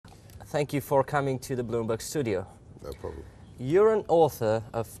thank you for coming to the Bloomberg studio. No problem. You're an author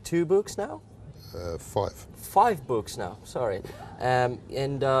of 2 books now? 5. 5 books now, sorry. And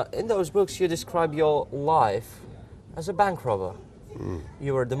in those books you describe your life as a bank robber.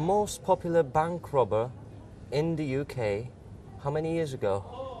 You were the most popular bank robber in the UK. How many years ago?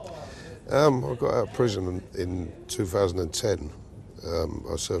 I got out of prison in 2010.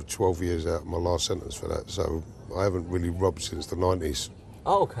 I served 12 years out of my last sentence for that, so I haven't really robbed since the 90s.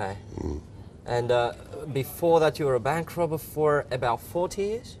 Oh, okay. And before that you were a bank robber for about 40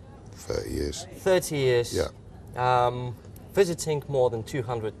 years? 30 years. 30 years. Yeah. Visiting more than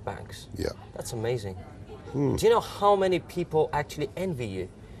 200 banks. Yeah. That's amazing. Do you know how many people actually envy you?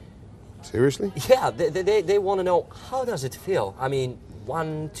 Seriously? Yeah, they want to know, how does it feel? I mean,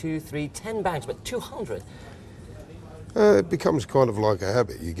 1, 2, 3, 10 banks, but 200. It becomes kind of like a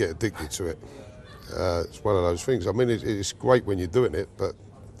habit. You get addicted to it. It's one of those things. I mean, it's great when you're doing it, but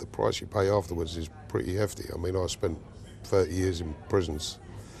the price you pay afterwards is pretty hefty. I mean, I spent 30 years in prisons.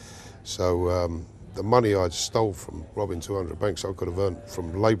 So the money I stole from robbing 200 banks, I could have earned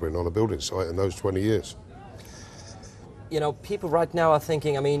from labouring on a building site in those 20 years. You know, people right now are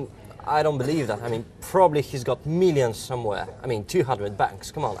thinking, I mean, I don't believe that. I mean, probably he's got millions somewhere. I mean, 200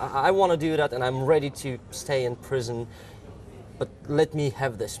 banks, come on. I want to do that and I'm ready to stay in prison, but let me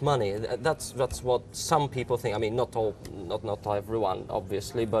have this money. That's what some people think. I mean, not everyone,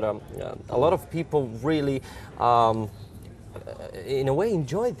 obviously, but yeah, a lot of people really, in a way,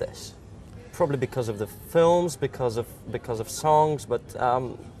 enjoyed this. Probably because of the films, because of songs, but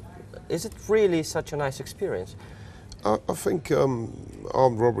is it really such a nice experience? I think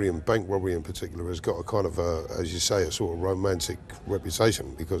armed robbery and bank robbery in particular has got a kind of, as you say, a sort of romantic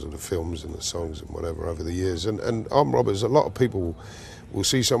reputation because of the films and the songs and whatever over the years. And armed robbers, a lot of people will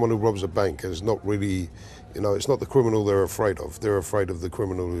see someone who robs a bank as not really, you know, it's not the criminal they're afraid of. They're afraid of the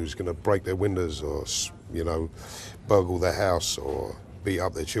criminal who's going to break their windows or, you know, burgle their house or beat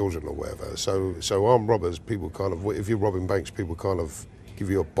up their children or whatever. So armed robbers, people kind of, if you're robbing banks, people kind of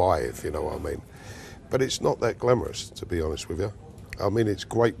give you a buy, if you know what I mean. But it's not that glamorous, to be honest with you. I mean, it's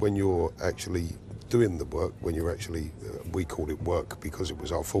great when you're actually doing the work, when you're actually, we called it work because it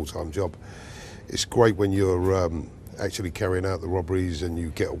was our full-time job. It's great when you're actually carrying out the robberies and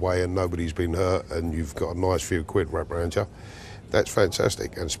you get away and nobody's been hurt and you've got a nice few quid wrapped around you. That's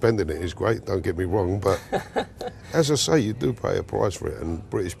fantastic, and spending it is great, don't get me wrong, but as I say, you do pay a price for it, and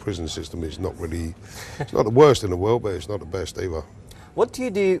British prison system is not really, it's not the worst in the world, but it's not the best either. What do you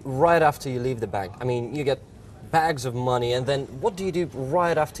do right after you leave the bank? I mean, you get bags of money, and then what do you do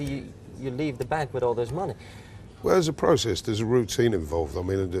right after you leave the bank with all this money? Well, there's a process, there's a routine involved. I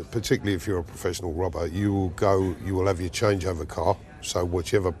mean, particularly if you're a professional robber, you will have your changeover car. So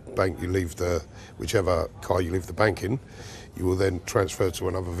whichever bank you leave whichever car you leave the bank in, you will then transfer to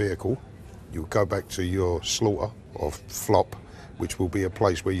another vehicle. You'll go back to your slaughter or flop, which will be a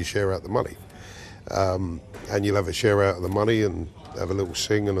place where you share out the money. And you'll have a share out of the money and have a little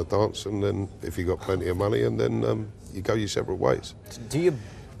sing and a dance, and then if you've got plenty of money, and then you go your separate ways. Do you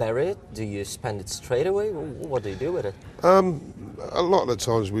bury it? Do you spend it straight away? What do you do with it? A lot of the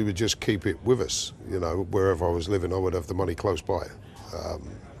times we would just keep it with us. You know, wherever I was living, I would have the money close by.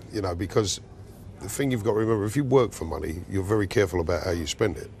 You know, because the thing you've got to remember, if you work for money, you're very careful about how you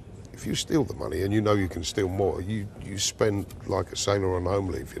spend it. If you steal the money and you know you can steal more, you spend like a sailor on home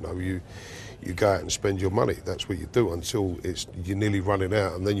leave. You know, you go out and spend your money. That's what you do until you're nearly running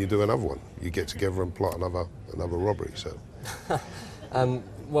out, and then you do another one. You get together and plot another robbery. So.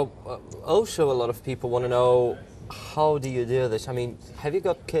 Well, also a lot of people want to know, how do you do this? I mean, have you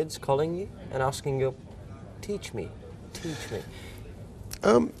got kids calling you and asking you, teach me?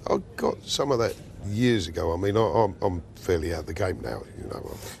 I got some of that years ago. I mean, I'm fairly out of the game now, you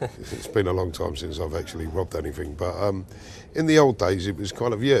know. It's been a long time since I've actually robbed anything. But in the old days, it was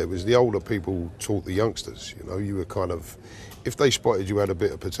kind of, yeah, it was the older people taught the youngsters, you know. You were kind of, if they spotted you had a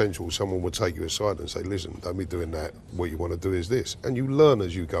bit of potential, someone would take you aside and say, listen, don't be doing that. What you want to do is this. And you learn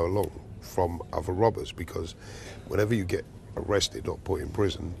as you go along from other robbers, because whenever you get arrested or put in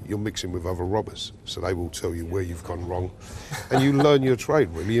prison, you're mixing with other robbers. So they will tell you where you've gone wrong. And you learn your trade,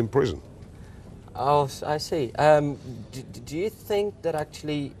 really, in prison. Oh, I see. Do you think that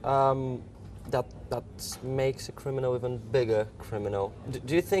actually that makes a criminal even bigger criminal?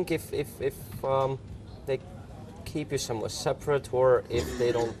 Do you think if they keep you somewhere separate, or if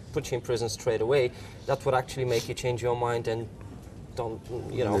they don't put you in prison straight away, that would actually make you change your mind and don't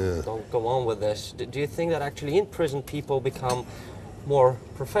go on with this? Do you think that actually in prison people become more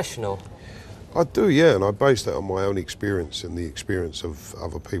professional? I do, yeah, and I base that on my own experience and the experience of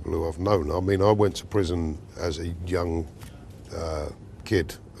other people who I've known. I mean, I went to prison as a young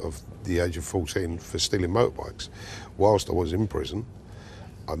kid of the age of 14 for stealing motorbikes. Whilst I was in prison,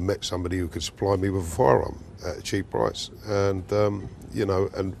 I met somebody who could supply me with a firearm at a cheap price. And, you know,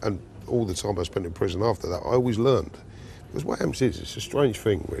 and all the time I spent in prison after that, I always learned. Because what happens is, it's a strange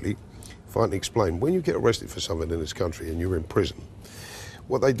thing, really, if I can explain. When you get arrested for something in this country and you're in prison,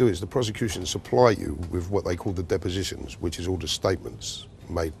 what they do is the prosecution supply you with what they call the depositions, which is all the statements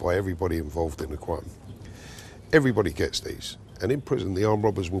made by everybody involved in the crime. Everybody gets these. And in prison, the armed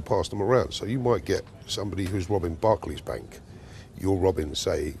robbers will pass them around. So you might get somebody who's robbing Barclays Bank. You're robbing,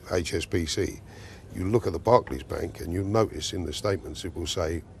 say, HSBC. You look at the Barclays Bank and you'll notice in the statements it will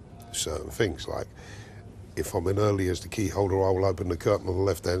say certain things like, if I'm in early as the key holder, I will open the curtain on the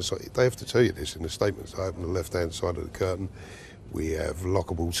left-hand side. They have to tell you this in the statements. I open the left-hand side of the curtain. We have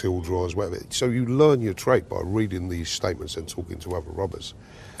lockable till drawers, whatever. So you learn your trade by reading these statements and talking to other robbers.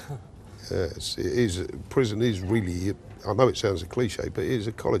 Yes, it is. Prison is really, I know it sounds a cliche, but it is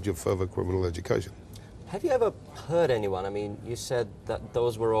a college of further criminal education. Have you ever hurt anyone? I mean, you said that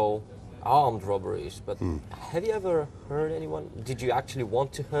those were all armed robberies, but have you ever hurt anyone? Did you actually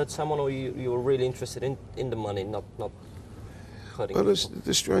want to hurt someone, or you were really interested in the money, not hurting Well, people?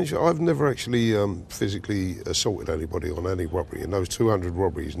 the strange, I've never actually physically assaulted anybody on any robbery. In those 200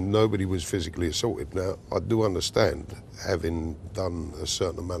 robberies, nobody was physically assaulted. Now, I do understand, having done a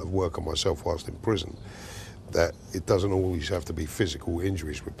certain amount of work on myself whilst in prison, that it doesn't always have to be physical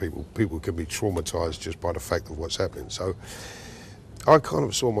injuries with people. People can be traumatised just by the fact of what's happening. So I kind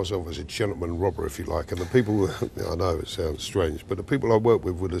of saw myself as a gentleman robber, if you like, and the people, I know it sounds strange, but the people I worked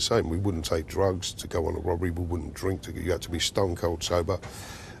with were the same. We wouldn't take drugs to go on a robbery, we wouldn't drink, you had to be stone cold sober.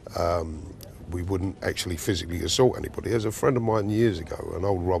 We wouldn't actually physically assault anybody. There's a friend of mine years ago, an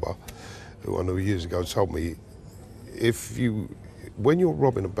old robber, who I knew years ago, told me, when you're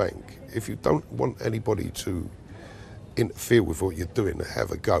robbing a bank, if you don't want anybody to interfere with what you're doing,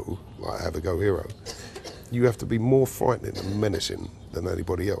 have a go, like have a go hero, you have to be more frightening and menacing than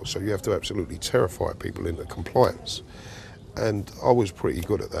anybody else. So you have to absolutely terrify people into compliance. And I was pretty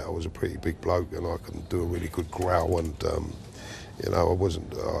good at that. I was a pretty big bloke and I could do a really good growl, and you know,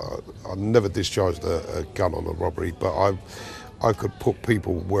 I never discharged a gun on a robbery, but I could put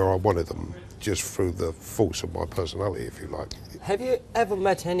people where I wanted them just through the force of my personality, if you like. Have you ever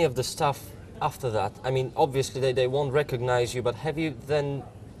met any of the staff after that? I mean, obviously they won't recognize you, but have you then,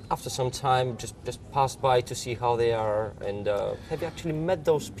 after some time, just passed by to see how they are, and have you actually met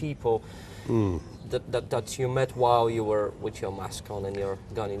those people that you met while you were with your mask on and your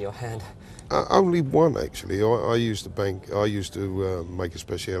gun in your hand? Only one, actually. I used to make a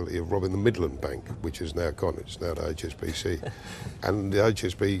speciality of robbing the Midland Bank, which is now gone. It's now the HSBC. And the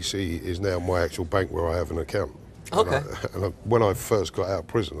HSBC is now my actual bank where I have an account. Okay. When I first got out of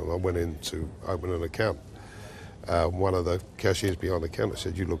prison and I went in to open an account, one of the cashiers behind the counter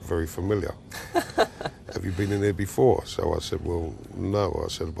said, "You look very familiar. Have you been in here before?" So I said, "Well, no." I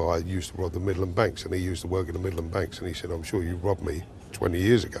said, "But I used to rob the Midland Banks," and he used to work in the Midland Banks, and he said, "I'm sure you robbed me 20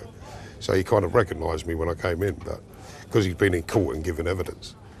 years ago." So he kind of recognised me when I came in, but because he'd been in court and given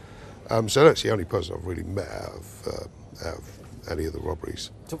evidence. So that's the only person I've really met out of any of the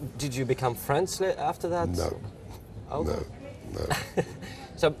robberies. So did you become friends after that? No. Okay. No.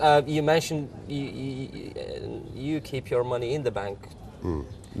 So you mentioned you keep your money in the bank.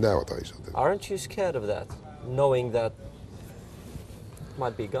 Nowadays, I do. Aren't you scared of that, knowing that it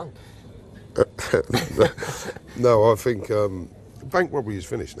might be gone? No, I think bank robbery is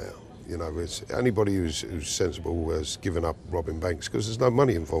finished now. You know, it's anybody who's sensible has given up robbing banks because there's no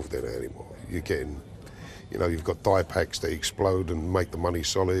money involved in it anymore. You're getting, you know, you've got die packs that explode and make the money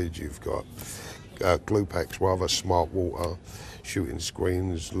solid. You've got glue packs, rather, smart water, shooting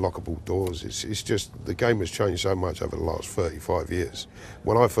screens, lockable doors. It's just, the game has changed so much over the last 35 years.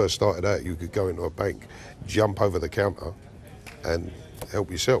 When I first started out, you could go into a bank, jump over the counter and help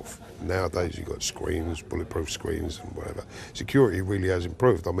yourself. Nowadays you've got screens, bulletproof screens and whatever. Security really has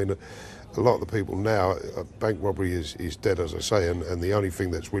improved. I mean, a lot of the people now, bank robbery is dead, as I say, and the only thing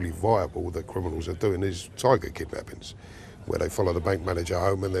that's really viable that criminals are doing is tiger kidnappings, where they follow the bank manager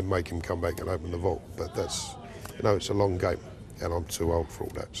home and then make him come back and open the vault. But that's, you know, it's a long game, and I'm too old for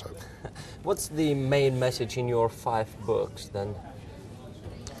all that. So, what's the main message in your 5 books then?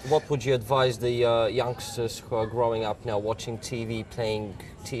 What would you advise the youngsters who are growing up now, watching TV,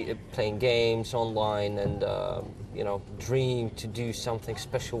 playing games online, and you know, dream to do something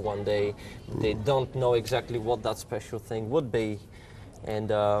special one day? They don't know exactly what that special thing would be, and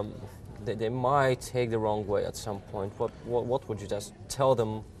they might take the wrong way at some point. What would you just tell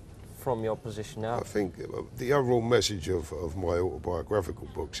them from your position now? I think the overall message of my autobiographical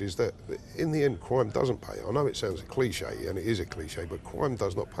books is that in the end, crime doesn't pay. I know it sounds a cliche, and it is a cliche, but crime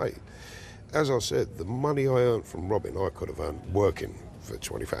does not pay. As I said, the money I earned from robbing, I could have earned working for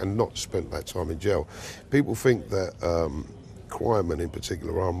 25 and not spent that time in jail. People think that crime, and in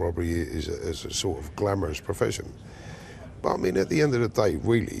particular armed robbery, is a sort of glamorous profession. But I mean, at the end of the day,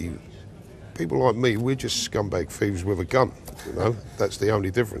 really, people like me, we're just scumbag thieves with a gun. You know, that's the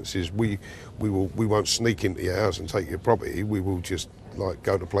only difference. Is we won't sneak into your house and take your property. We will just like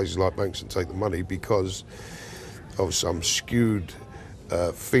go to places like banks and take the money because of some skewed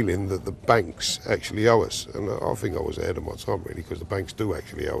feeling that the banks actually owe us. And I think I was ahead of my time really, because the banks do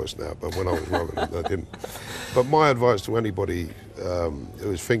actually owe us now. But when I was robbing them, they didn't. But my advice to anybody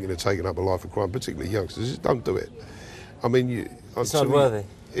who is thinking of taking up a life of crime, particularly youngsters, is don't do it. I mean, it's not worth it.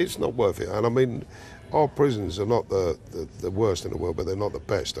 It's not worth it. And I mean, our prisons are not the worst in the world, but they're not the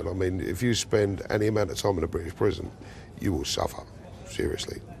best. And I mean, if you spend any amount of time in a British prison, you will suffer,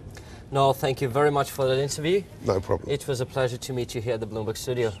 seriously. Noel, thank you very much for that interview. No problem. It was a pleasure to meet you here at the Bloomberg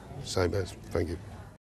studio. Same as. Thank you.